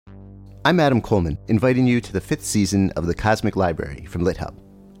I'm Adam Coleman, inviting you to the 5th season of the Cosmic Library from LitHub.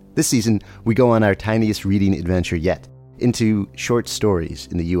 This season, we go on our tiniest reading adventure yet, into short stories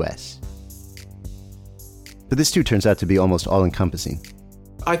in the U.S. But this too turns out to be almost all-encompassing.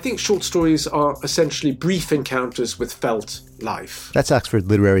 I think short stories are essentially brief encounters with felt life. That's Oxford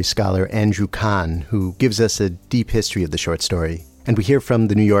literary scholar Andrew Kahn, who gives us a deep history of the short story. And we hear from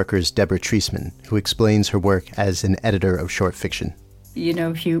The New Yorker's Deborah Treisman, who explains her work as an editor of short fiction. You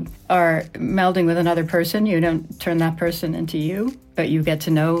know, if you are melding with another person, you don't turn that person into you, but you get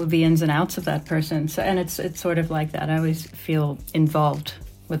to know the ins and outs of that person. So, and it's sort of like that. I always feel involved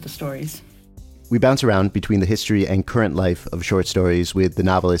with the stories. We bounce around between the history and current life of short stories with the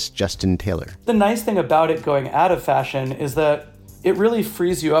novelist Justin Taylor. The nice thing about it going out of fashion is that it really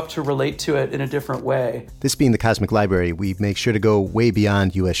frees you up to relate to it in a different way. This being the Cosmic Library, we make sure to go way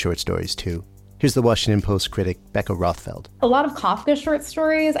beyond U.S. short stories, too. Here's the Washington Post critic, Becca Rothfeld. A lot of Kafka short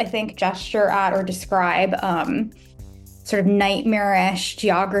stories, I think, gesture at or describe sort of nightmarish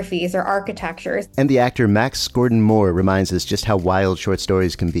geographies or architectures. And the actor Max Gordon Moore reminds us just how wild short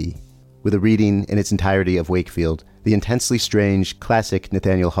stories can be, with a reading in its entirety of Wakefield, the intensely strange, classic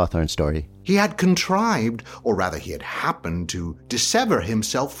Nathaniel Hawthorne story. He had contrived, or rather he had happened to dissever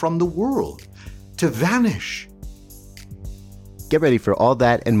himself from the world, to vanish. Get ready for all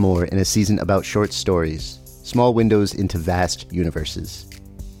that and more in a season about short stories, small windows into vast universes.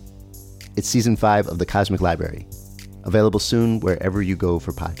 It's season 5 of the Cosmic Library, available soon wherever you go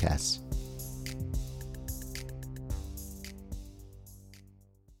for podcasts.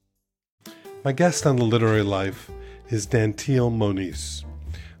 My guest on The Literary Life is Dantiel Moniz.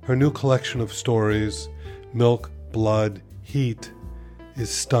 Her new collection of stories, Milk, Blood, Heat, is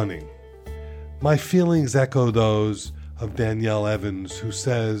stunning. My feelings echo those of Danielle Evans, who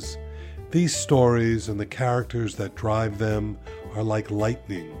says, "These stories and the characters that drive them are like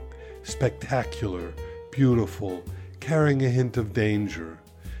lightning, spectacular, beautiful, carrying a hint of danger.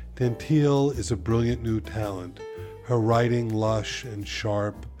 Dantiel is a brilliant new talent, her writing lush and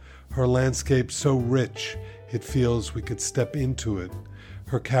sharp, her landscape so rich it feels we could step into it,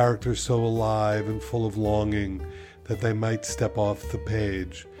 her characters so alive and full of longing that they might step off the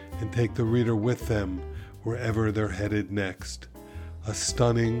page and take the reader with them wherever they're headed next. A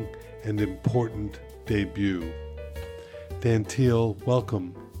stunning and important debut." Dantiel,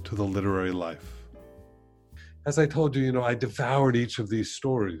 welcome to The Literary Life. As I told you, I devoured each of these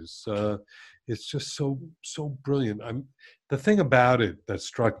stories. It's just so brilliant. The thing about it that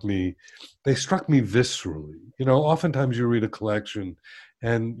struck me, they struck me viscerally. Oftentimes you read a collection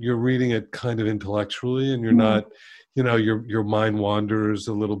and you're reading it kind of intellectually and you're not, your mind wanders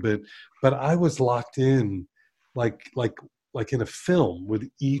a little bit. But I was locked in like in a film with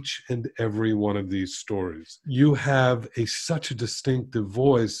each and every one of these stories. You have such a distinctive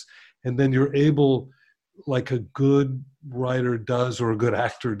voice, and then you're able, like a good writer does or a good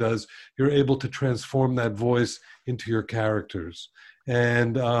actor does, you're able to transform that voice into your characters.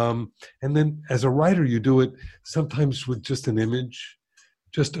 And then as a writer, you do it sometimes with just an image,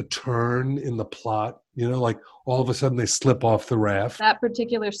 just a turn in the plot, like all of a sudden they slip off the raft. That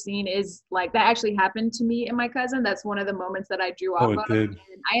particular scene is like, that actually happened to me and my cousin. That's one of the moments that I drew off of. Did. And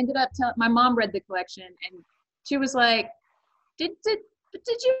I ended up my mom read the collection and she was like, did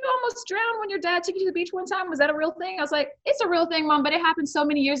you almost drown when your dad took you to the beach one time? Was that a real thing? I was like, it's a real thing, Mom, but it happened so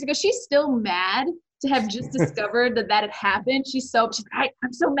many years ago. She's still mad to have just discovered that had happened.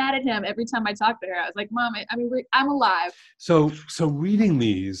 I'm so mad at him every time I talk to her. I was like, Mom, I'm alive. So reading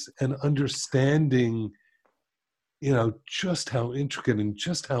these and understanding, just how intricate and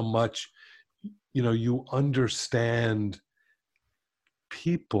just how much, you understand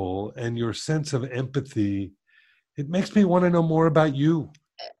people and your sense of empathy, it makes me want to know more about you.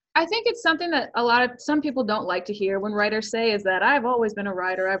 I think it's something that some people don't like to hear when writers say is that I've always been a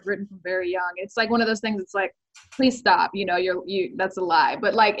writer. I've written from very young. It's like one of those things. It's like, please stop. That's a lie.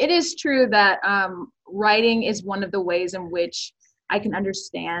 But it is true that writing is one of the ways in which I can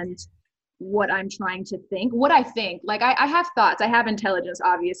understand what I'm trying to think, what I think. I have thoughts. I have intelligence,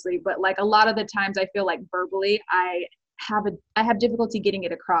 obviously, but a lot of the times I feel like verbally I have difficulty getting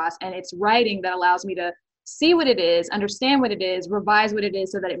it across, and it's writing that allows me to see what it is, understand what it is, revise what it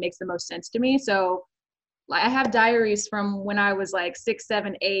is so that it makes the most sense to me. So I have diaries from when I was 6,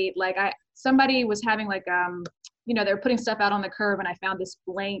 7, 8. Somebody was having they were putting stuff out on the curb and I found this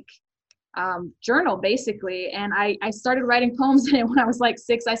blank journal basically. And I started writing poems in it when I was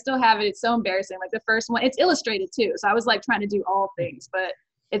 6. I still have it. It's so embarrassing. The first one, it's illustrated too. So I was trying to do all things, but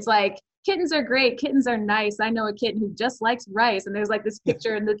it's kittens are great. Kittens are nice. I know a kitten who just likes rice. And there's this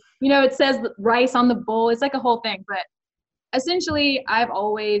picture and it says rice on the bowl. It's a whole thing. But essentially I've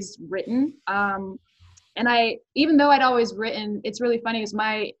always written. And even though I'd always written, it's really funny is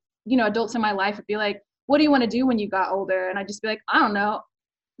my, adults in my life would be like, what do you want to do when you got older? And I'd just be like, I don't know,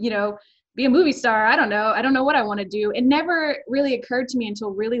 be a movie star. I don't know what I want to do. It never really occurred to me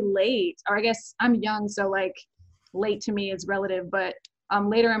until really late, or I guess I'm young, so like late to me is relative, but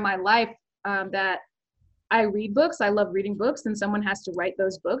later in my life, that I read books. I love reading books, and someone has to write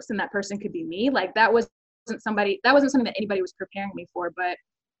those books, and that person could be me. Like that wasn't something that anybody was preparing me for, but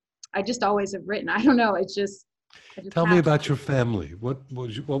I just always have written. I don't know. I just Tell me about your family. What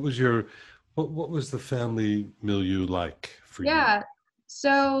was the family milieu like for you? Yeah.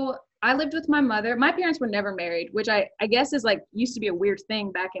 So I lived with my mother. My parents were never married, which I guess is like used to be a weird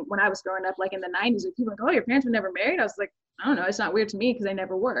thing back when I was growing up, like in the 90s. Like people were like, oh, your parents were never married. I was like, I don't know. It's not weird to me because they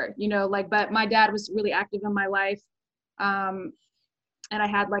never were, but my dad was really active in my life. And I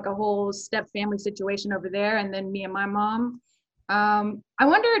had like a whole step family situation over there. And then me and my mom. I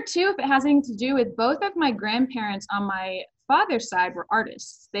wonder too if it has anything to do with both of my grandparents on my father's side were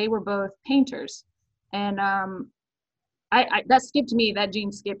artists. They were both painters, and that skipped me. That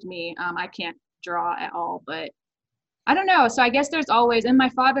gene skipped me. I can't draw at all, but I don't know. So I guess there's always, and my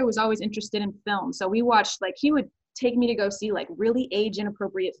father was always interested in film. So we watched, like, he would take me to go see like really age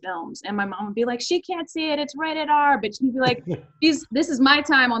inappropriate films, and my mom would be like, she can't see it, it's rated R, but she'd be like, this is my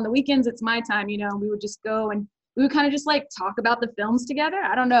time on the weekends, it's my time, and we would just go and we would kind of just like talk about the films together.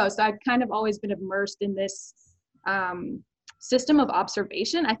 I don't know. So I've kind of always been immersed in this system of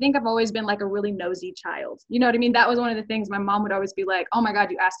observation. I think I've always been like a really nosy child. You know what I mean? That was one of the things my mom would always be like, oh my God,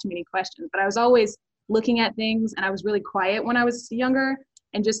 you asked too many questions. But I was always looking at things, and I was really quiet when I was younger,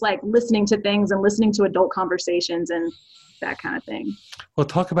 and just like listening to things and listening to adult conversations and that kind of thing. Well,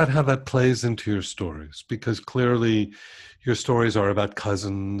 talk about how that plays into your stories, because clearly your stories are about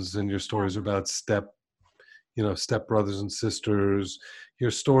cousins, and your stories are about step brothers and sisters.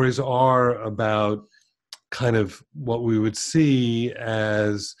 Your stories are about kind of what we would see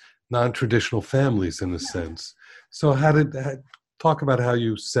as non-traditional families in a sense. So talk about how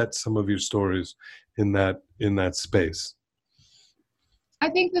you set some of your stories in that space. I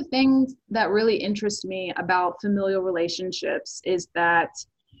think the things that really interest me about familial relationships is that,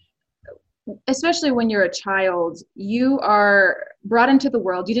 especially when you're a child, you are brought into the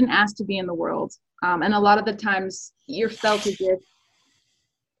world. You didn't ask to be in the world. And a lot of the times you're felt as if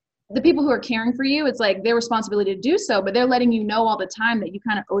the people who are caring for you, it's like their responsibility to do so, but they're letting you know all the time that you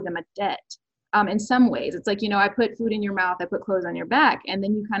kind of owe them a debt. In some ways, it's like, I put food in your mouth, I put clothes on your back. And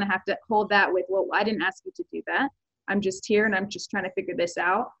then you kind of have to hold that with, well, I didn't ask you to do that. I'm just here and I'm just trying to figure this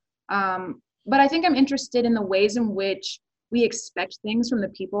out. But I think I'm interested in the ways in which we expect things from the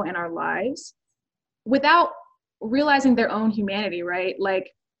people in our lives without realizing their own humanity, right?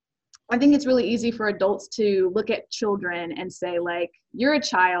 Like, I think it's really easy for adults to look at children and say, like, you're a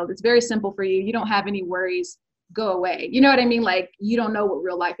child. It's very simple for you. You don't have any worries. Go away. You know what I mean? Like, you don't know what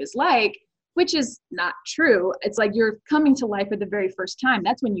real life is like, which is not true. It's like you're coming to life for the very first time.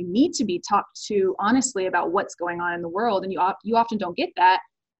 That's when you need to be talked to honestly about what's going on in the world. And you often don't get that.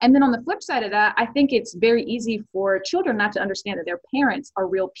 And then on the flip side of that, I think it's very easy for children not to understand that their parents are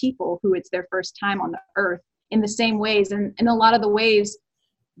real people who it's their first time on the earth in the same ways. And in a lot of the ways,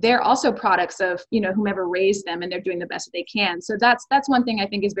 they're also products of, whomever raised them, and they're doing the best that they can. So that's one thing I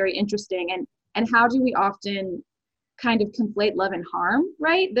think is very interesting. And how do we often kind of conflate love and harm,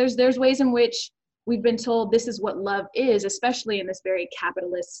 right? There's ways in which we've been told this is what love is, especially in this very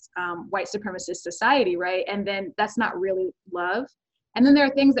capitalist, white supremacist society, right? And then that's not really love. And then there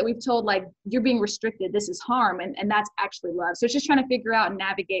are things that we've told, like, you're being restricted, this is harm, and that's actually love. So it's just trying to figure out and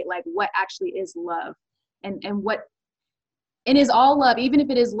navigate, like, what actually is love, and is all love, even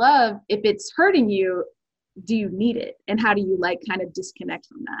if it is love, if it's hurting you, do you need it? And how do you, like, kind of disconnect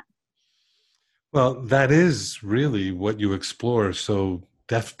from that? Well, that is really what you explore so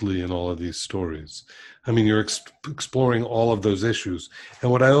deftly in all of these stories. I mean, you're exploring all of those issues. And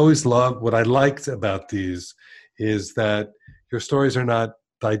what I always loved, what I liked about these is that your stories are not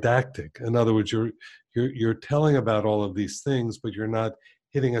didactic. In other words, you're telling about all of these things, but you're not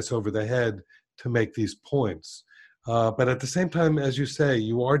hitting us over the head to make these points. But at the same time, as you say,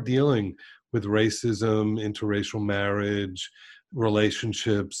 you are dealing with racism, interracial marriage,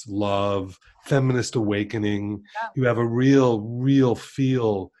 relationships, love, feminist awakening. Yeah. You have a real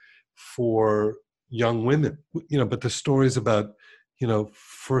feel for young women, but the stories about,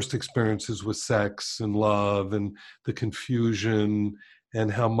 first experiences with sex and love and the confusion,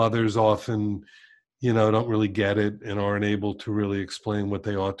 and how mothers often, don't really get it and aren't able to really explain what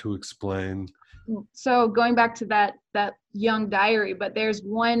they ought to explain. So going back to that young diary, but there's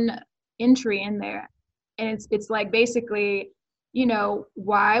one entry in there, And it's like basically, you know,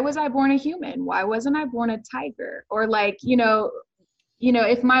 why was I born a human? Why wasn't I born a tiger? Or like,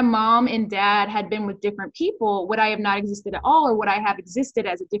 if my mom and dad had been with different people, would I have not existed at all, or would I have existed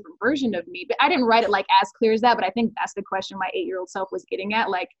as a different version of me? But I didn't write it like as clear as that, but I think that's the question my 8-year-old self was getting at.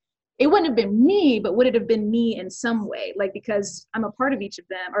 Like, it wouldn't have been me, but would it have been me in some way? Like, because I'm a part of each of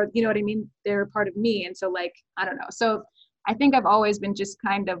them, or you know what I mean? They're a part of me. And so like, I don't know. So I think I've always been just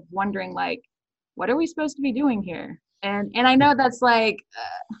kind of wondering, like, what are we supposed to be doing here? And I know that's like,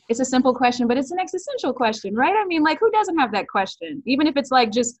 it's a simple question, but it's an existential question, right? I mean, like, who doesn't have that question? Even if it's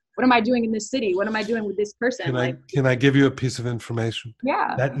like, just, what am I doing in this city? What am I doing with this person? Can I give you a piece of information?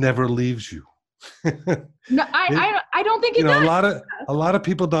 Yeah. That never leaves you. No, I don't think it does. A lot of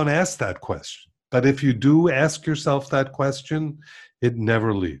people don't ask that question, but if you do ask yourself that question, it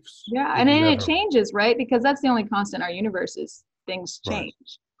never leaves. Yeah, and then it changes, right? Because that's the only constant in our universe is things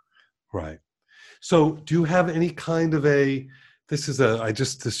change. Right. So do you have any kind of this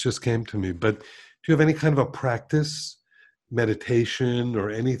just came to me, but do you have any kind of a practice, meditation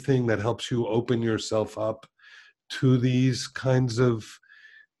or anything that helps you open yourself up to these kinds of,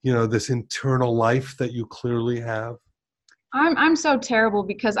 this internal life that you clearly have? I'm so terrible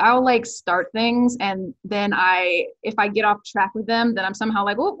because I'll like start things and then if I get off track with them, then I'm somehow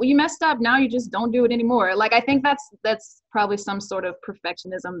like, oh, well, you messed up. Now you just don't do it anymore. Like, I think that's probably some sort of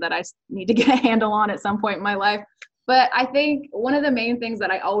perfectionism that I need to get a handle on at some point in my life. But I think one of the main things that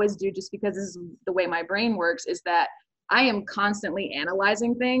I always do, just because this is the way my brain works, is that I am constantly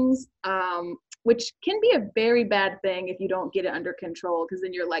analyzing things, which can be a very bad thing if you don't get it under control, because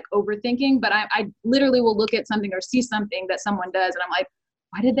then you're like overthinking. But I literally will look at something or see something that someone does and I'm like,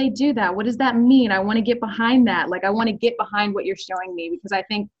 why did they do that? What does that mean? I want to get behind that. Like, I want to get behind what you're showing me, because I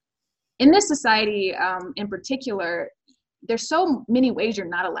think in this society in particular, there's so many ways you're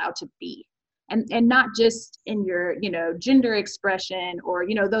not allowed to be. And not just in your, gender expression or,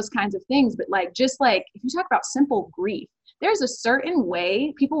 those kinds of things, but like, just like if you talk about simple grief, there's a certain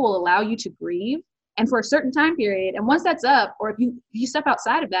way people will allow you to grieve and for a certain time period. And once that's up, or if you step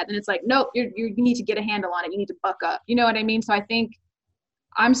outside of that, then it's like, nope, you need to get a handle on it. You need to buck up. You know what I mean? So I think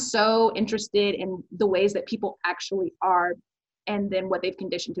I'm so interested in the ways that people actually are and then what they've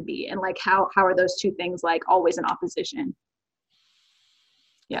conditioned to be. And like, how are those two things like always in opposition?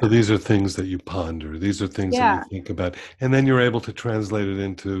 Yeah. So these are things that you ponder. These are things that you think about. And then you're able to translate it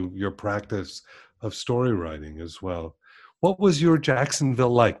into your practice of story writing as well. What was your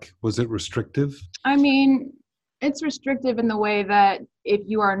Jacksonville like? Was it restrictive? I mean, it's restrictive in the way that if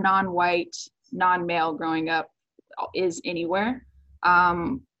you are non-white, non-male growing up is anywhere.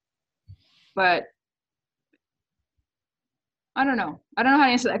 But I don't know. I don't know how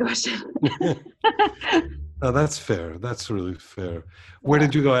to answer that question. No, that's fair. That's really fair. Where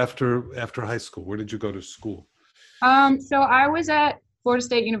did you go after high school? Where did you go to school? So I was at Florida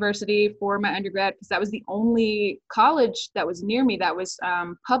State University for my undergrad because that was the only college that was near me that was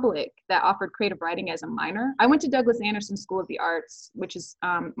public that offered creative writing as a minor. I went to Douglas Anderson School of the Arts, which is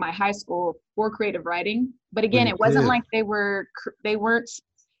my high school for creative writing. But again, it wasn't like they weren't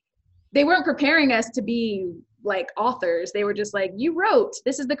preparing us to be like authors. They were just like, you wrote,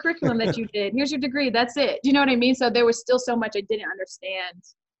 this is the curriculum that you did, here's your degree, that's it. Do you know what I mean? So there was still so much I didn't understand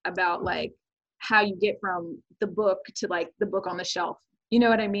about like how you get from the book to like the book on the shelf. You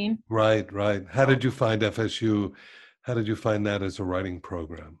know what I mean? Right. How did you find FSU? How did you find that as a writing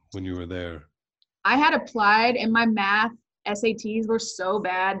program when you were there? I had applied and my math SATs were so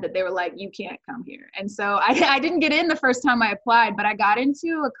bad that they were like, you can't come here. And so I didn't get in the first time I applied, but I got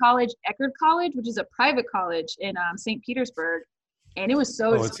into a college, Eckerd College, which is a private college in St. Petersburg. And it was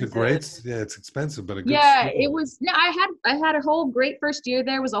so expensive. It's expensive, but a good school. It was, no, I had a whole great first year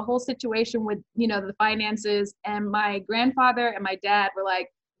there. Was a whole situation with, the finances, and my grandfather and my dad were like,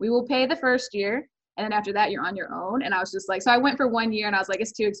 we will pay the first year. And then after that, you're on your own. And I was just like, so I went for 1 year and I was like,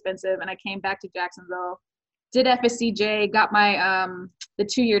 it's too expensive. And I came back to Jacksonville, did FSCJ, got my, the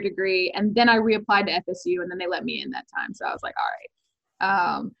 2-year degree. And then I reapplied to FSU and then they let me in that time. So I was like,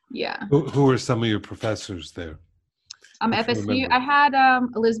 all right. Yeah. Who were some of your professors there? FSU, I had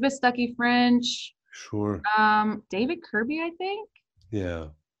Elizabeth Stuckey French. Sure. David Kirby, I think. Yeah.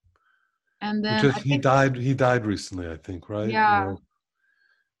 And then he died recently, I think, right? Yeah.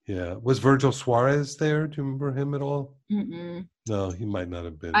 Yeah. Was Virgil Suarez there? Do you remember him at all? Mm-mm. No, he might not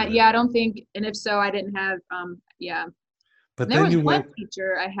have been. Yeah, I don't think. And if so, I didn't have. Yeah. But there was one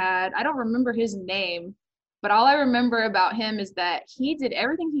teacher I had. I don't remember his name. But all I remember about him is that he did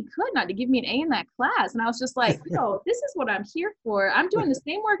everything he could not to give me an A in that class. And I was just like, no, this is what I'm here for. I'm doing the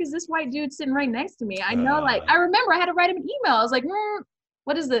same work as this white dude sitting right next to me. I know, I remember I had to write him an email. I was like,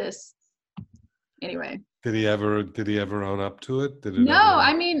 what is this? Anyway. Did he ever own up to it? Did it No, ever?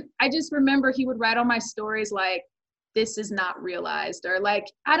 I mean, I just remember he would write on my stories like, this is not realized, or like,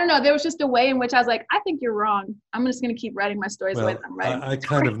 I don't know, there was just a way in which I was like, I think you're wrong. I'm just going to keep writing my stories the way that Well, I'm writing my I kind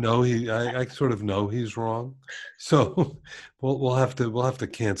stories. of know I sort of know he's wrong, so we'll have to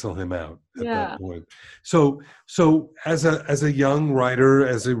cancel him out at that Yeah. point. So as a young writer,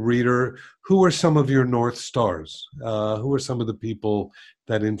 as a reader, who are some of your North Stars? Who are some of the people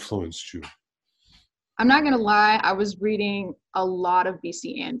that influenced you? I'm not going to lie, I was reading a lot of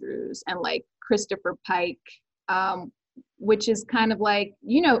BC Andrews and like Christopher Pike, um, which is kind of like,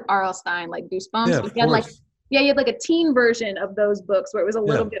 R.L. Stein, like Yeah, Goosebumps, but of he had like, course. yeah, you had like a teen version of those books where it was a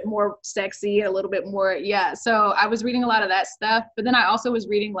little Yeah, bit more sexy, a little bit more, yeah. So I was reading a lot of that stuff, but then I also was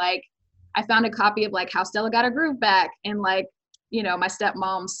reading like, I found a copy of like How Stella Got Her Groove Back and like, my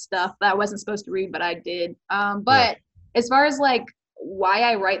stepmom's stuff that I wasn't supposed to read, but I did. yeah, But as far as like why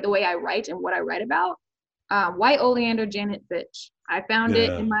I write the way I write and what I write about, White Oleander, Janet Fitch. yeah. I found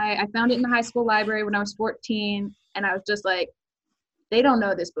it in the high school library when I was 14, and I was just like, they don't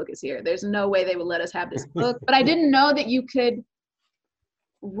know this book is here. There's no way they would let us have this book. But I didn't know that you could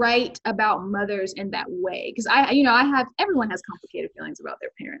write about mothers in that way, because everyone has complicated feelings about their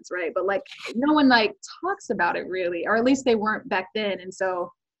parents, right? But like no one like talks about it really, or at least they weren't back then. And so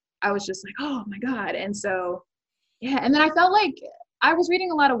I was just like, oh my God. And so yeah, and then I felt like I was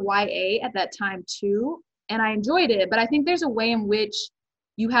reading a lot of YA at that time too, and I enjoyed it. But I think there's a way in which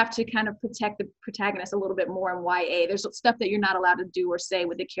you have to kind of protect the protagonist a little bit more in YA. There's stuff that you're not allowed to do or say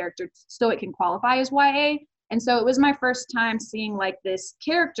with the character so it can qualify as YA. And so it was my first time seeing like this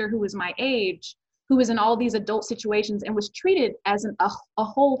character who was my age, who was in all these adult situations and was treated as a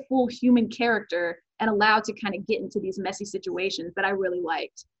whole full human character and allowed to kind of get into these messy situations that I really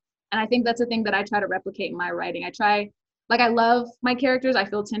liked. And I think that's a thing that I try to replicate in my writing. I love my characters. I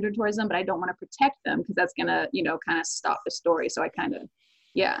feel tender towards them, but I don't want to protect them because that's going to, kind of stop the story. So I kind of,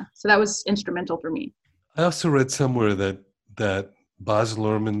 yeah. So that was instrumental for me. I also read somewhere that Baz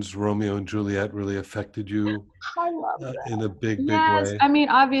Luhrmann's Romeo and Juliet really affected you I love that. in a big Yes. way. I mean,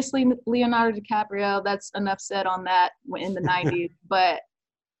 obviously Leonardo DiCaprio, that's enough said on that in the 90s, but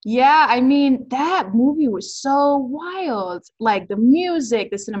yeah, I mean, that movie was so wild. Like the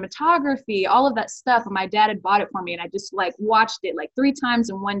music, the cinematography, all of that stuff. And my dad had bought it for me and I just like watched it like 3 times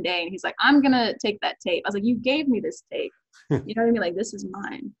in one day. And he's like, I'm gonna take that tape. I was like, you gave me this tape. You know what I mean? Like, this is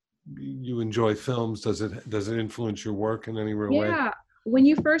mine. You enjoy films. Does it influence your work in any real way? Yeah. When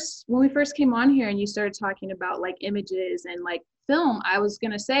we first came on here and you started talking about like images and like film, I was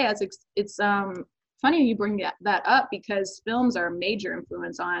gonna say it's funny you bring that up because films are a major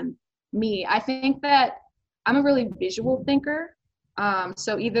influence on me. I think that I'm a really visual thinker.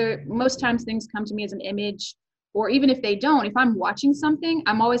 So either most times things come to me as an image, or even if they don't, if I'm watching something,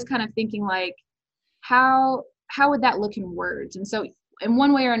 I'm always kind of thinking like, how would that look in words? And so in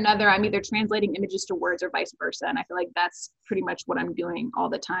one way or another, I'm either translating images to words or vice versa. And I feel like that's pretty much what I'm doing all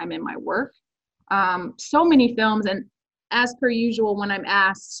the time in my work. So many films, and as per usual, when I'm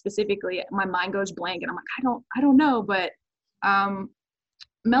asked specifically, my mind goes blank and I'm like, I don't know. But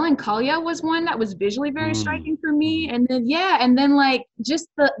Melancholia was one that was visually very striking for me. And then like just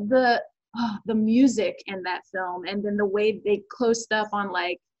the music in that film, and then the way they closed stuff on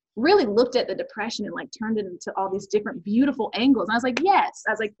like really looked at the depression and like turned it into all these different beautiful angles. And I was like, yes.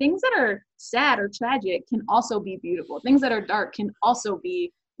 I was like, things that are sad or tragic can also be beautiful. Things that are dark can also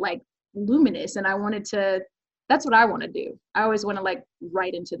be like luminous. And that's what I want to do. I always want to like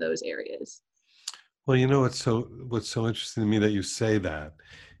write into those areas. Well, what's so interesting to me that you say that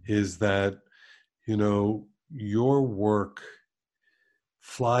is that, your work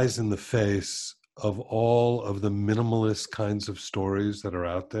flies in the face of all of the minimalist kinds of stories that are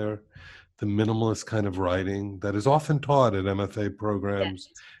out there, the minimalist kind of writing that is often taught at MFA programs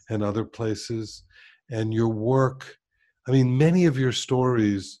and other places. And your work, I mean, many of your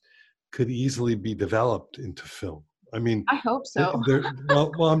stories could easily be developed into film. I mean, I hope so.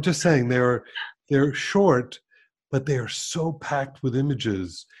 Well, I'm just saying they're short, but they are so packed with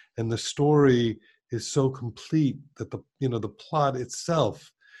images, and the story is so complete that the plot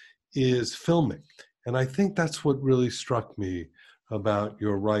itself is filmic. And I think that's what really struck me about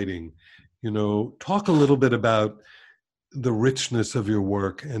your writing. Talk a little bit about the richness of your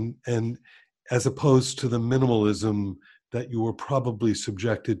work and as opposed to the minimalism that you were probably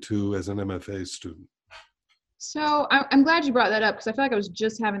subjected to as an MFA student. So I'm glad you brought that up because I feel like I was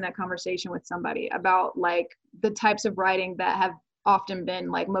just having that conversation with somebody about like the types of writing that have often been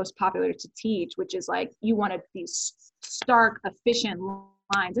like most popular to teach, which is like you wanted these stark, efficient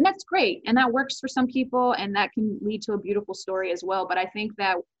lines, and that's great, and that works for some people, and that can lead to a beautiful story as well. But I think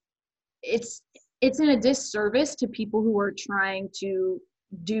that it's it's in a disservice to people who are trying to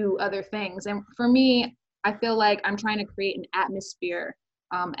do other things. And for me, I feel like I'm trying to create an atmosphere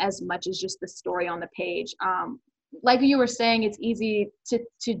as much as just the story on the page. Like you were saying, it's easy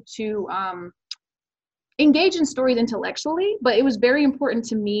to engage in stories intellectually, but it was very important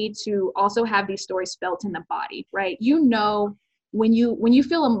to me to also have these stories felt in the body, right? When you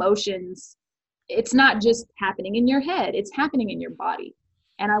feel emotions, it's not just happening in your head, it's happening in your body.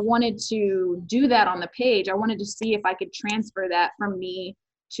 And I wanted to do that on the page. I wanted to see if I could transfer that from me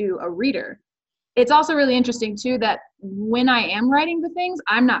to a reader. It's also really interesting too that when I am writing the things,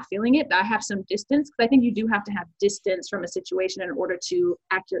 I'm not feeling it. I have some distance, because I think you do have to have distance from a situation in order to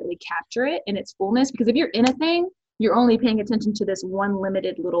accurately capture it in its fullness. Because if you're in a thing, you're only paying attention to this one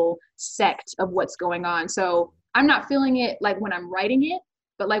limited little sect of what's going on. So I'm not feeling it like when I'm writing it,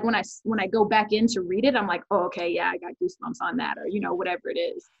 but like when I go back in to read it, I'm like, oh, okay, yeah, I got goosebumps on that, or whatever it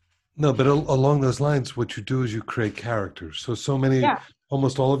is. No, but along those lines, what you do is you create characters. So many,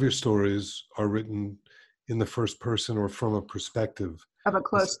 almost all of your stories are written in the first person or from a perspective of a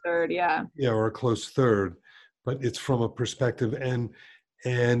close third, or a close third, but it's from a perspective,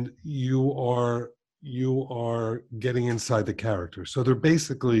 and you are getting inside the character. So they're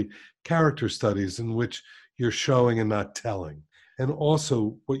basically character studies in which you're showing and not telling. And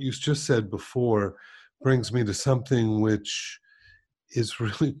also, what you just said before brings me to something which is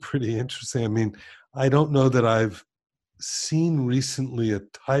really pretty interesting. I mean, I don't know that I've seen recently a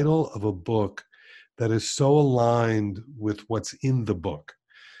title of a book that is so aligned with what's in the book.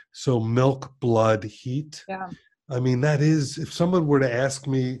 So Milk, Blood, Heat. Yeah. I mean, that is, if someone were to ask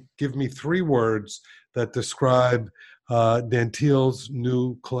me, give me 3 words that describe Dantiel's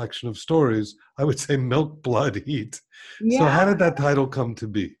new collection of stories, I would say Milk, Blood, Heat. Yeah. So how did that title come to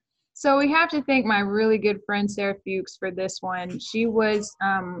be? So we have to thank my really good friend, Sarah Fuchs, for this one. She was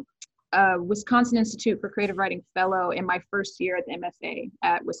a Wisconsin Institute for Creative Writing Fellow in my first year at the MFA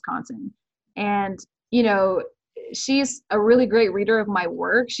at Wisconsin. And, she's a really great reader of my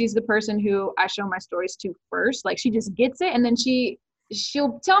work. She's the person who I show my stories to first. Like, she just gets it. And then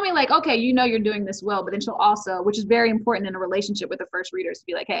she'll tell me, like, okay, you're doing this well. But then she'll also, which is very important in a relationship with the first readers, to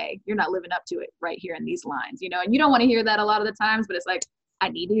be like, hey, you're not living up to it right here in these lines, and you don't want to hear that a lot of the times, but it's like, I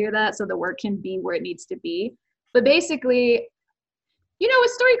need to hear that so the work can be where it needs to be. But basically,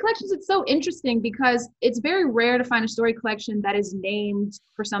 with story collections, it's so interesting because it's very rare to find a story collection that is named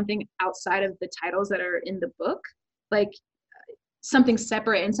for something outside of the titles that are in the book, like something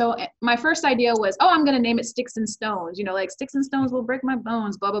separate. And so my first idea was, I'm going to name it Sticks and Stones, like Sticks and Stones will break my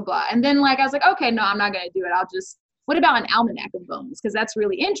bones, blah, blah, blah. And then I was like, okay, no, I'm not going to do it. What about an Almanac of Bones? Because that's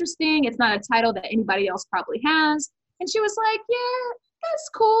really interesting. It's not a title that anybody else probably has. And she was like, yeah, that's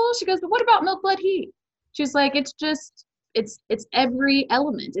cool. She goes, but what about Milk, Blood, Heat? She's like, it's every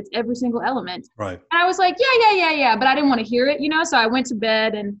element. It's every single element. Right. And I was like, yeah. But I didn't want to hear it, So I went to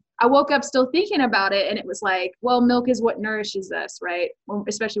bed and I woke up still thinking about it. And it was like, well, milk is what nourishes us, right?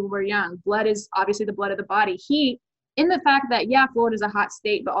 Especially when we're young. Blood is obviously the blood of the body. Heat, in the fact that, Florida is a hot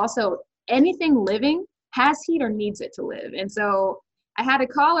state, but also anything living has heat or needs it to live. And so I had to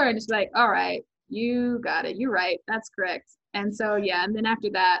call her and just be like, all right, you got it. You're right. That's correct. And so, and then after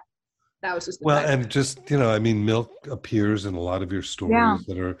that, that was just and just, milk appears in a lot of your stories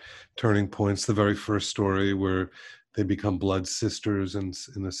that are turning points. The very first story where they become blood sisters in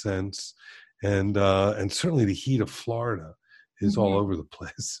a sense. And certainly the heat of Florida is all over the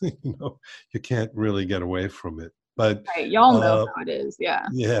place. You can't really get away from it. But right. Y'all know how it is. Yeah.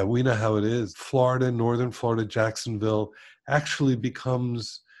 Yeah, we know how it is. Florida, northern Florida, Jacksonville actually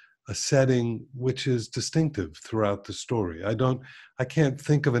becomes a setting which is distinctive throughout the story. I can't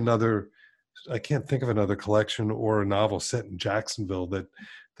think of another collection or a novel set in Jacksonville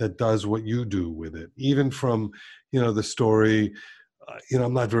that does what you do with it. Even from, the story,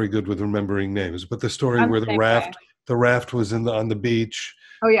 I'm not very good with remembering names, but the story where the raft was on the beach.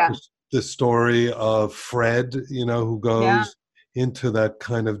 Oh yeah. The story of Fred, who goes into that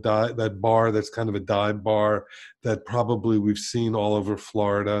kind of that bar that's kind of a dive bar that probably we've seen all over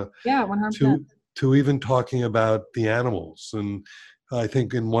Florida. Yeah, 100%. To even talking about the animals. And I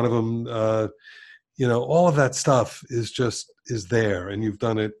think in one of them, all of that stuff is there, and you've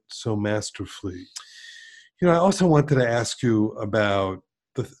done it so masterfully. I also wanted to ask you about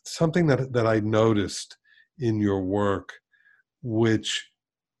something that I noticed in your work, which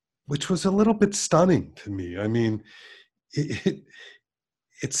was a little bit stunning to me. I mean,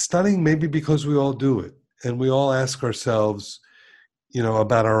 it's stunning maybe because we all do it, and we all ask ourselves,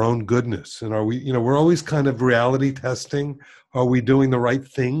 about our own goodness, and are we, we're always kind of reality testing. Are we doing the right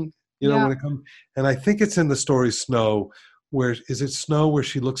thing? When it comes, and I think it's in the story Snow, where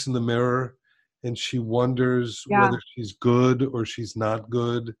she looks in the mirror and she wonders Yeah. whether she's good or she's not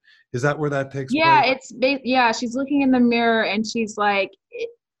good. Is that where that takes Yeah, place? she's looking in the mirror and she's like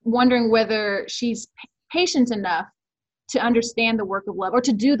wondering whether she's patient enough to understand the work of love or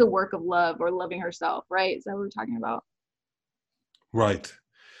to do the work of love or loving herself, right? Is that what we're talking about? Right.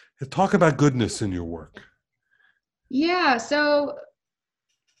 Talk about goodness in your work. Yeah, so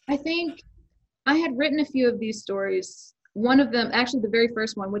I think I had written a few of these stories. One of them, actually the very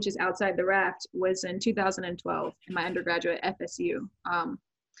first one, which is Outside the Raft, was in 2012 in my undergraduate at FSU.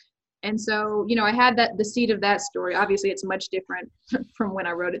 And so, you know, I had the seed of that story. Obviously, it's much different from when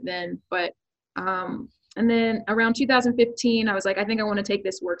I wrote it then. But, and then around 2015, I was like, I think I want to take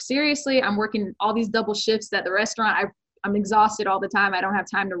this work seriously. I'm working all these double shifts at the restaurant. I'm exhausted all the time. I don't have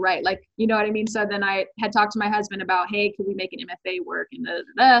time to write. Like, you know what I mean? So then I had talked to my husband about, hey, could we make an MFA work?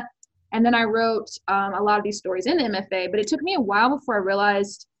 And then I wrote a lot of these stories in the MFA, but it took me a while before I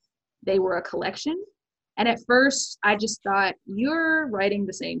realized they were a collection. And at first I just thought, you're writing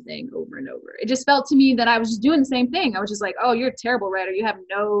the same thing over and over. It just felt to me that I was just doing the same thing. I was just like, oh, you're a terrible writer. You have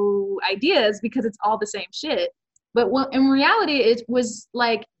no ideas because it's all the same shit. But in reality, it was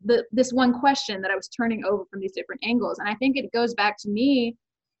like this one question that I was turning over from these different angles. And I think it goes back to me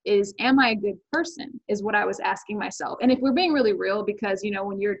is, am I a good person, is what I was asking myself. And if we're being really real, because, you know,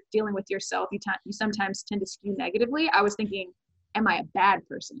 when you're dealing with yourself, you sometimes tend to skew negatively. I was thinking, am I a bad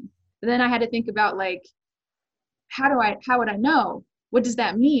person? But then I had to think about, like, how would I know? What does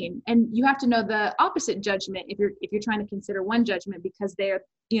that mean? And you have to know the opposite judgment if you're trying to consider one judgment, because they're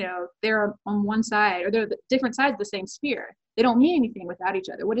on one side, or they're the different sides of the same sphere. They don't mean anything without each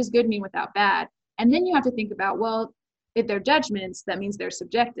other. What does good mean without bad? And then you have to think about, well, if they're judgments, that means they're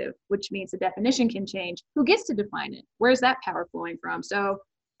subjective, which means the definition can change. Who gets to define it? Where's that power flowing from? So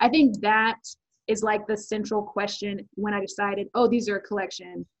I think that is like the central question when I decided, oh, these are a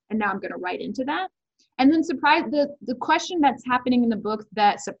collection, and now I'm going to write into that. And then the question that's happening in the book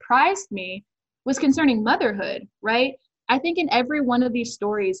that surprised me was concerning motherhood, right? I think in every one of these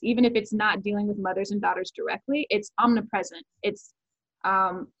stories, even if it's not dealing with mothers and daughters directly, it's omnipresent. It's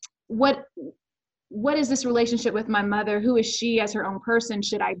what is this relationship with my mother? Who is she as her own person?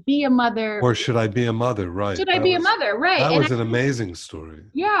 Should I be a mother? Or should I be a mother? Right. Should I be a mother? Right. That was an amazing story.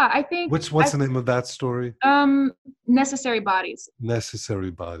 Yeah, I think. What's the name of that story? Necessary Bodies.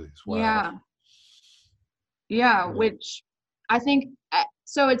 Necessary Bodies. Wow. Yeah. Yeah, which I think,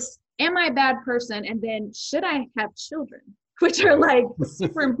 so it's, am I a bad person? And then should I have children? Which are like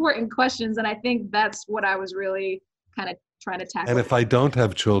super important questions. And I think that's what I was really kind of trying to tackle. And if I don't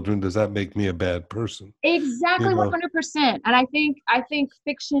have children, does that make me a bad person? Exactly, 100%. And I think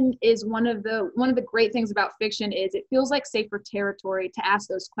fiction is one of the great things about fiction is it feels like safer territory to ask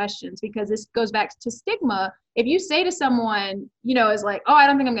those questions, because this goes back to stigma. If you say to someone, you know, is like, oh, I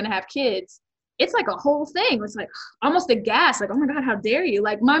don't think I'm going to have kids, it's like a whole thing. It's like almost a gas, like, oh my God, how dare you?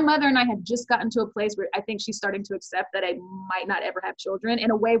 Like, my mother and I had just gotten to a place where I think she's starting to accept that I might not ever have children, in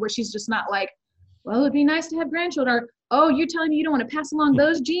a way where she's just not like, well, it'd be nice to have grandchildren. Or, oh, you're telling me you don't want to pass along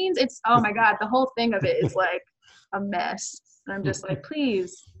those genes? It's, oh my God, the whole thing of it is like a mess. And I'm just like,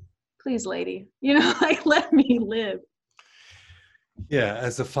 please, lady, you know, like, let me live. Yeah,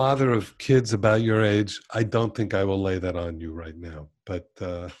 as a father of kids about your age, I don't think I will lay that on you right now. But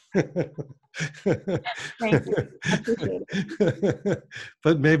Thank you. I appreciate it.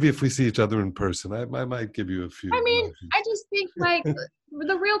 But maybe if we see each other in person, I might give you a few. I mean, I just think, like,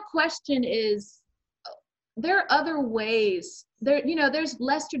 the real question is, there are other ways. There's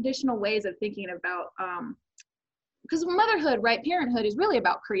less traditional ways of thinking about, because motherhood, right? Parenthood is really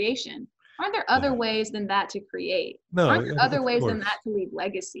about creation. Aren't there other ways than that to create? No, aren't there other ways than that to leave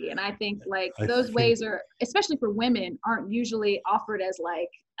legacy? And I think, like, those ways are, especially for women, aren't usually offered as like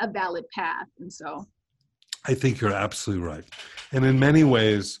a valid path. And so I think you're absolutely right. And in many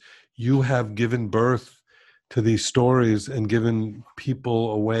ways, you have given birth to these stories and given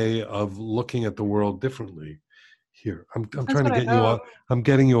people a way of looking at the world differently. Here, I'm trying to get you off. I'm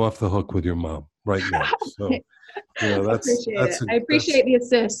getting you off the hook with your mom right now. So, I appreciate the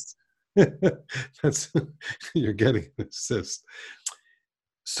assist. That's you're getting an assist.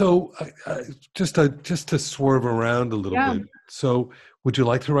 So just to swerve around a little bit. So would you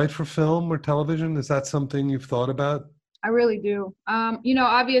like to write for film or television? Is that something you've thought about? I really do.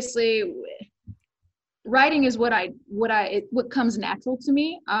 Obviously writing is what comes natural to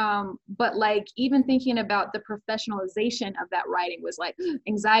me. But like, even thinking about the professionalization of that writing was like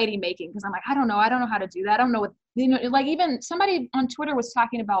anxiety making, because I'm like, I don't know how to do that. I don't know what, like, even somebody on Twitter was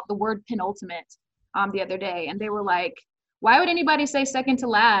talking about the word penultimate the other day, and they were like, why would anybody say second to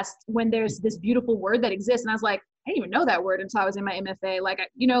last when there's this beautiful word that exists? And I was like, I didn't even know that word until I was in my MFA. Like,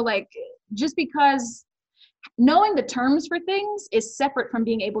 just because knowing the terms for things is separate from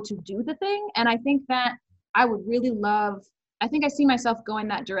being able to do the thing. And I think that I would really love, I think I see myself going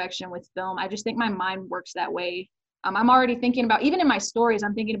that direction with film. I just think my mind works that way. I'm already thinking about, even in my stories,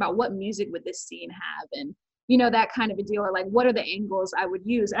 I'm thinking about what music would this scene have, and that kind of a deal, or like what are the angles I would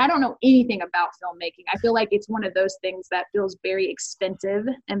use. And I don't know anything about filmmaking. I feel like it's one of those things that feels very expensive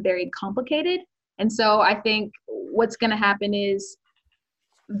and very complicated. And so I think what's going to happen is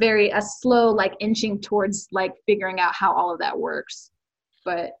a slow like inching towards like figuring out how all of that works.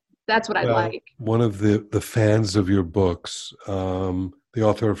 But that's what I like. One of the fans of your books, the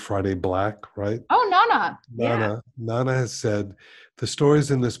author of Friday Black, right? Oh, Nana. Nana has said, the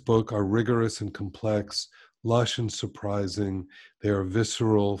stories in this book are rigorous and complex, lush and surprising. They are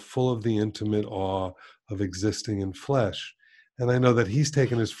visceral, full of the intimate awe of existing in flesh. And I know that he's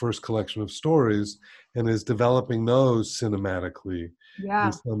taken his first collection of stories and is developing those cinematically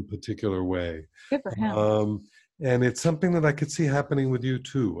in some particular way. Good for him. And it's something that I could see happening with you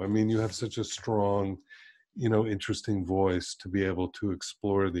too. I mean, you have such a strong, interesting voice to be able to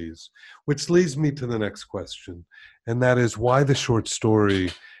explore these, which leads me to the next question. And that is, why the short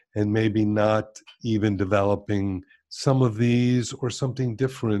story and maybe not even developing some of these or something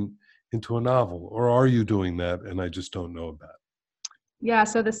different into a novel? Or are you doing that and I just don't know about? Yeah,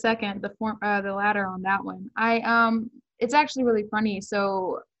 so the latter on that one. It's actually really funny.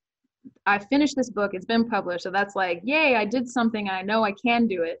 So I finished this book, it's been published. So that's like, yay, I did something. I know I can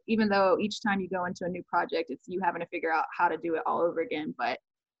do it, even though each time you go into a new project, it's you having to figure out how to do it all over again. But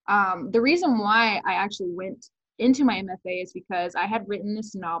the reason why I actually went into my MFA is because I had written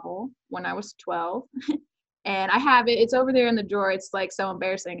this novel when I was 12 and I have it. It's over there in the drawer. It's like so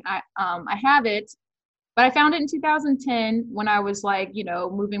embarrassing. I have it, but I found it in 2010 when I was like,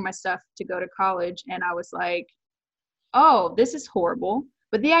 moving my stuff to go to college. And I was like, oh, this is horrible.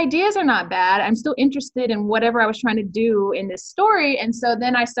 But the ideas are not bad. I'm still interested in whatever I was trying to do in this story. And so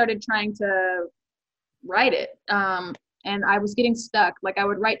then I started trying to write it. And I was getting stuck. Like I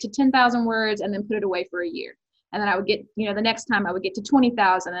would write to 10,000 words and then put it away for a year. And then I would get, the next time I would get to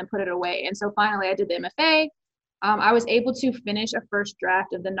 20,000 and put it away. And so finally I did the MFA. I was able to finish a first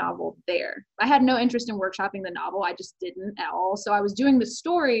draft of the novel there. I had no interest in workshopping the novel. I just didn't at all. So I was doing the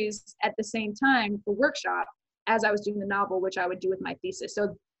stories at the same time for workshop as I was doing the novel, which I would do with my thesis.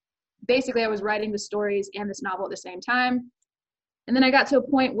 So basically I was writing the stories and this novel at the same time. And then I got to a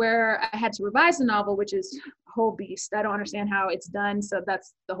point where I had to revise the novel, which is a whole beast. I don't understand how it's done. So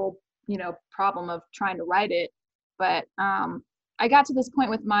that's the whole, problem of trying to write it. But I got to this point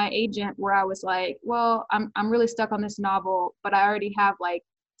with my agent where I was like, well, I'm really stuck on this novel, but I already have like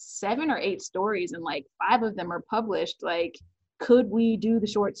 7 or 8 stories and like 5 of them are published. Like, could we do the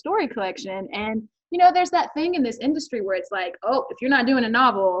short story collection? And there's that thing in this industry where it's like, oh, if you're not doing a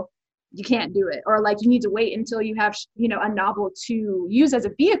novel, you can't do it. Or like you need to wait until you have, a novel to use as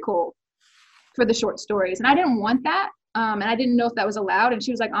a vehicle for the short stories. And I didn't want that. And I didn't know if that was allowed. And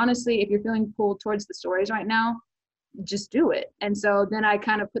she was like, honestly, if you're feeling pulled towards the stories right now, just do it. And so then I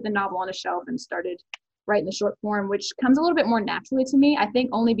kind of put the novel on a shelf and started writing the short form, which comes a little bit more naturally to me. I think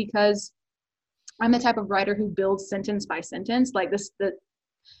only because I'm the type of writer who builds sentence by sentence. Like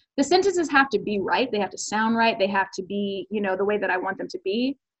the sentences have to be right. They have to sound right. They have to be, the way that I want them to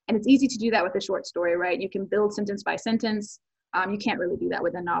be. And it's easy to do that with a short story, right? You can build sentence by sentence. You can't really do that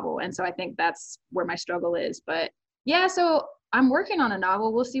with a novel. And so I think that's where my struggle is. But yeah, so I'm working on a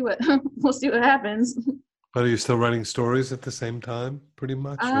novel. We'll see what happens. But are you still writing stories at the same time, pretty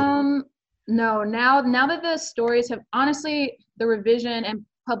much? No, now that the stories have, honestly, the revision and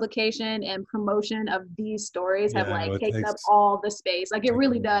publication and promotion of these stories have taken up all the space. Like it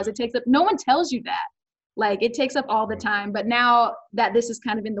really does. It takes up, no one tells you that. Like it takes up all the time. But now that this is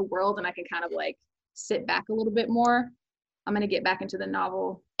kind of in the world and I can kind of like sit back a little bit more, I'm going to get back into the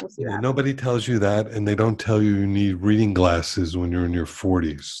novel. We'll see what happens. Nobody tells you that, and they don't tell you need reading glasses when you're in your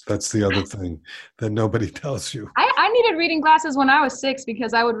 40s. That's the other thing that nobody tells you. I needed reading glasses when I was 6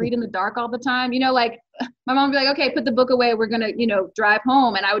 because I would read in the dark all the time. Like my mom would be like, okay, put the book away. We're going to, drive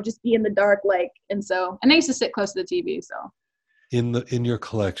home. And I would just be in the dark. And I used to sit close to the TV. So in your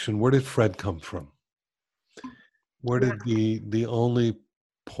collection, where did Fred come from? Where did the only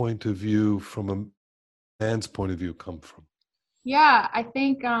point of view from a man's point of view come from? Yeah, I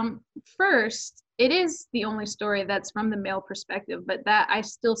think first, it is the only story that's from the male perspective, but that I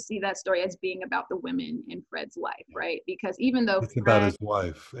still see that story as being about the women in Fred's life, right? Because even though it's about his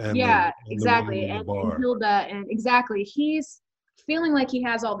wife, and exactly, and Hilda, and exactly, he's feeling like he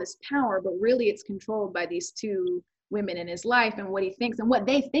has all this power, but really it's controlled by these 2 women in his life and what he thinks and what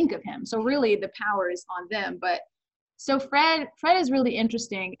they think of him. So really, the power is on them. But So Fred is really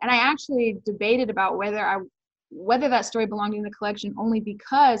interesting, and I actually debated about whether that story belonged in the collection, only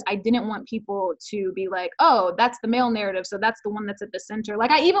because I didn't want people to be like, oh, that's the male narrative, so that's the one that's at the center. Like,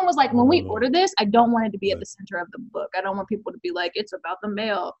 I even was like, when we ordered this, I don't want it to be at the center of the book. I don't want people to be like, it's about the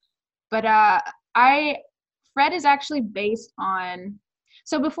male. But Fred is actually based on,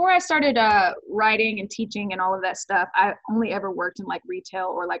 so before I started writing and teaching and all of that stuff, I only ever worked in like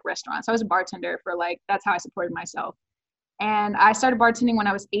retail or like restaurants. I was a bartender for like, that's how I supported myself. And I started bartending when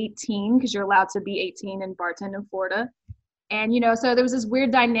I was 18, because you're allowed to be 18 and bartend in Florida. And, so there was this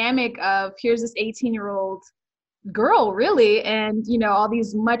weird dynamic of, here's this 18-year-old girl, really, and, all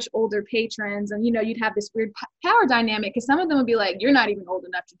these much older patrons. And, you'd have this weird power dynamic, because some of them would be like, you're not even old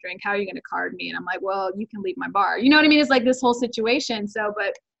enough to drink. How are you going to card me? And I'm like, well, you can leave my bar. You know what I mean? It's like this whole situation. So,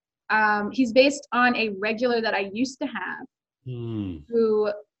 but he's based on a regular that I used to have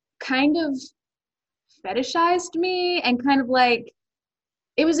who kind of fetishized me, and kind of like,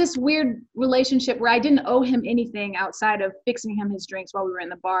 it was this weird relationship where I didn't owe him anything outside of fixing him his drinks while we were in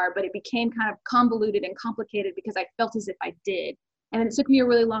the bar, but it became kind of convoluted and complicated because I felt as if I did. And it took me a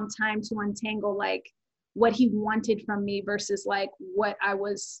really long time to untangle like what he wanted from me versus like what I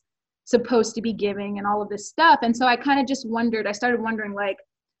was supposed to be giving and all of this stuff. And so I kind of just I started wondering like,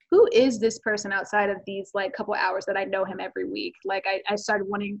 who is this person outside of these like couple hours that I know him every week? Like I started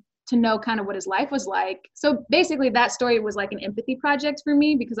wanting to know kind of what his life was like. So basically that story was like an empathy project for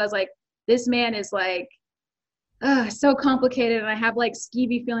me, because I was like, this man is like so complicated, and I have like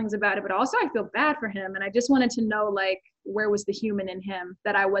skeevy feelings about it, but also I feel bad for him. And I just wanted to know like, where was the human in him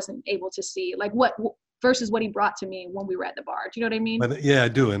that I wasn't able to see? Like what versus what he brought to me when we were at the bar. Do you know what I mean? But, yeah, I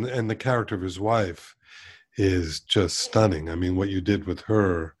do. And the character of his wife is just stunning. I mean, what you did with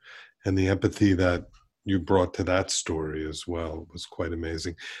her and the empathy that you brought to that story as well was quite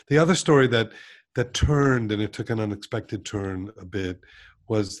amazing. The other story that turned, and it took an unexpected turn a bit,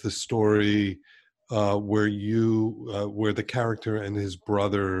 was the story where the character and his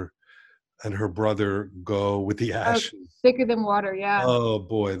brother and her brother go with the ashes. Thicker than water, yeah. Oh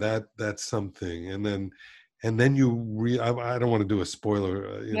boy, that's something. And then I don't want to do a spoiler,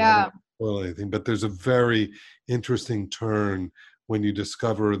 I don't spoil anything, but there's a very interesting turn when you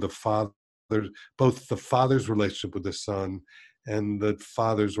discover both the father's relationship with the son and the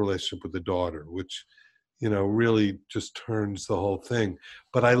father's relationship with the daughter, which, really just turns the whole thing.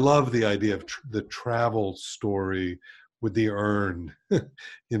 But I love the idea of the travel story with the urn,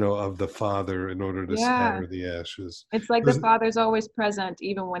 of the father in order to scatter the ashes. It's like the father's always present,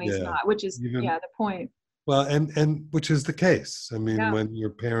 even when he's not, which is, the point. Well, and which is the case. I mean, when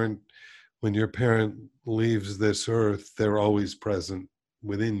your parent leaves this earth, they're always present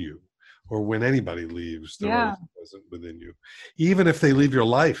within you. Or when anybody leaves, they're always present within you. Even if they leave your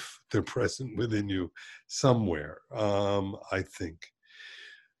life, they're present within you somewhere, I think.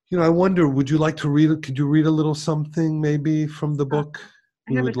 I wonder, would you like to read, could you read a little something maybe from the book?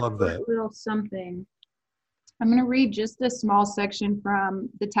 We would love that. A little something. I'm going to read just a small section from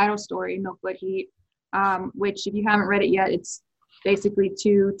the title story, Milk, Blood, Heat, which if you haven't read it yet, it's basically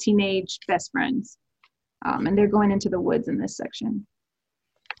two teenage best friends. And they're going into the woods in this section.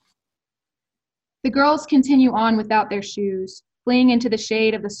 The girls continue on without their shoes, fleeing into the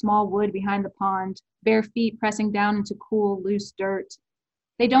shade of the small wood behind the pond, bare feet pressing down into cool, loose dirt.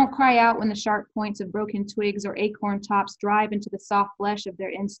 They don't cry out when the sharp points of broken twigs or acorn tops drive into the soft flesh of their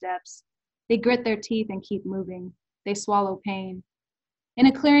insteps. They grit their teeth and keep moving. They swallow pain. In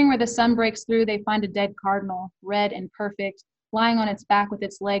a clearing where the sun breaks through, they find a dead cardinal, red and perfect, lying on its back with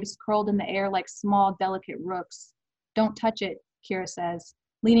its legs curled in the air like small, delicate rooks. Don't touch it, Kira says.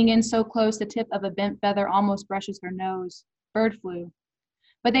 Leaning in so close, the tip of a bent feather almost brushes her nose. Bird flu.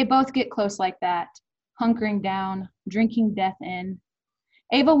 But they both get close like that, hunkering down, drinking death in.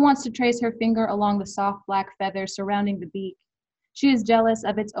 Ava wants to trace her finger along the soft black feathers surrounding the beak. She is jealous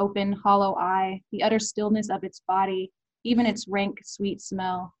of its open, hollow eye, the utter stillness of its body, even its rank, sweet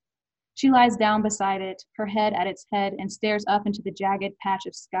smell. She lies down beside it, her head at its head, and stares up into the jagged patch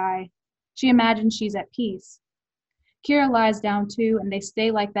of sky. She imagines she's at peace. Kira lies down too, and they stay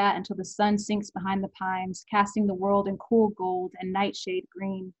like that until the sun sinks behind the pines, casting the world in cool gold and nightshade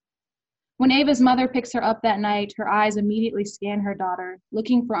green. When Ava's mother picks her up that night, her eyes immediately scan her daughter,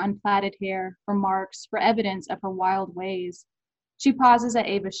 looking for unplaited hair, for marks, for evidence of her wild ways. She pauses at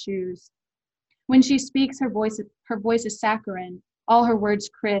Ava's shoes. When she speaks, her voice is saccharine, all her words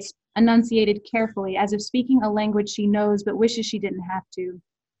crisp, enunciated carefully, as if speaking a language she knows but wishes she didn't have to.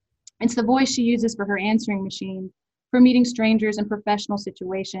 It's the voice she uses for her answering machine, for meeting strangers in professional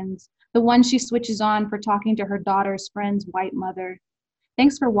situations, the one she switches on for talking to her daughter's friend's white mother.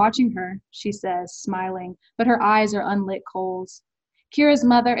 Thanks for watching her, she says, smiling, but her eyes are unlit coals. Kira's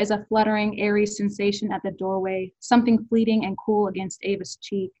mother is a fluttering, airy sensation at the doorway, something fleeting and cool against Ava's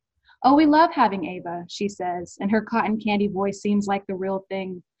cheek. Oh, we love having Ava, she says, and her cotton candy voice seems like the real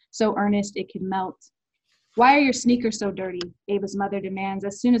thing, so earnest it can melt. Why are your sneakers so dirty? Ava's mother demands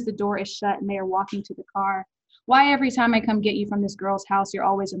as soon as the door is shut and they are walking to the car. Why every time I come get you from this girl's house, you're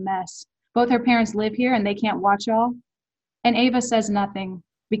always a mess? Both her parents live here and they can't watch y'all? And Ava says nothing,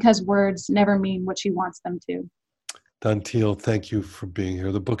 because words never mean what she wants them to. Dantiel, thank you for being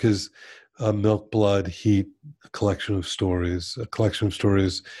here. The book is Milk, Blood, Heat, a collection of stories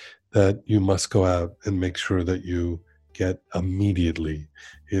that you must go out and make sure that you get immediately.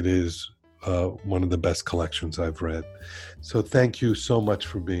 It is one of the best collections I've read. So thank you so much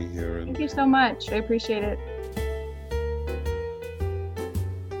for being here. Thank you so much. I appreciate it.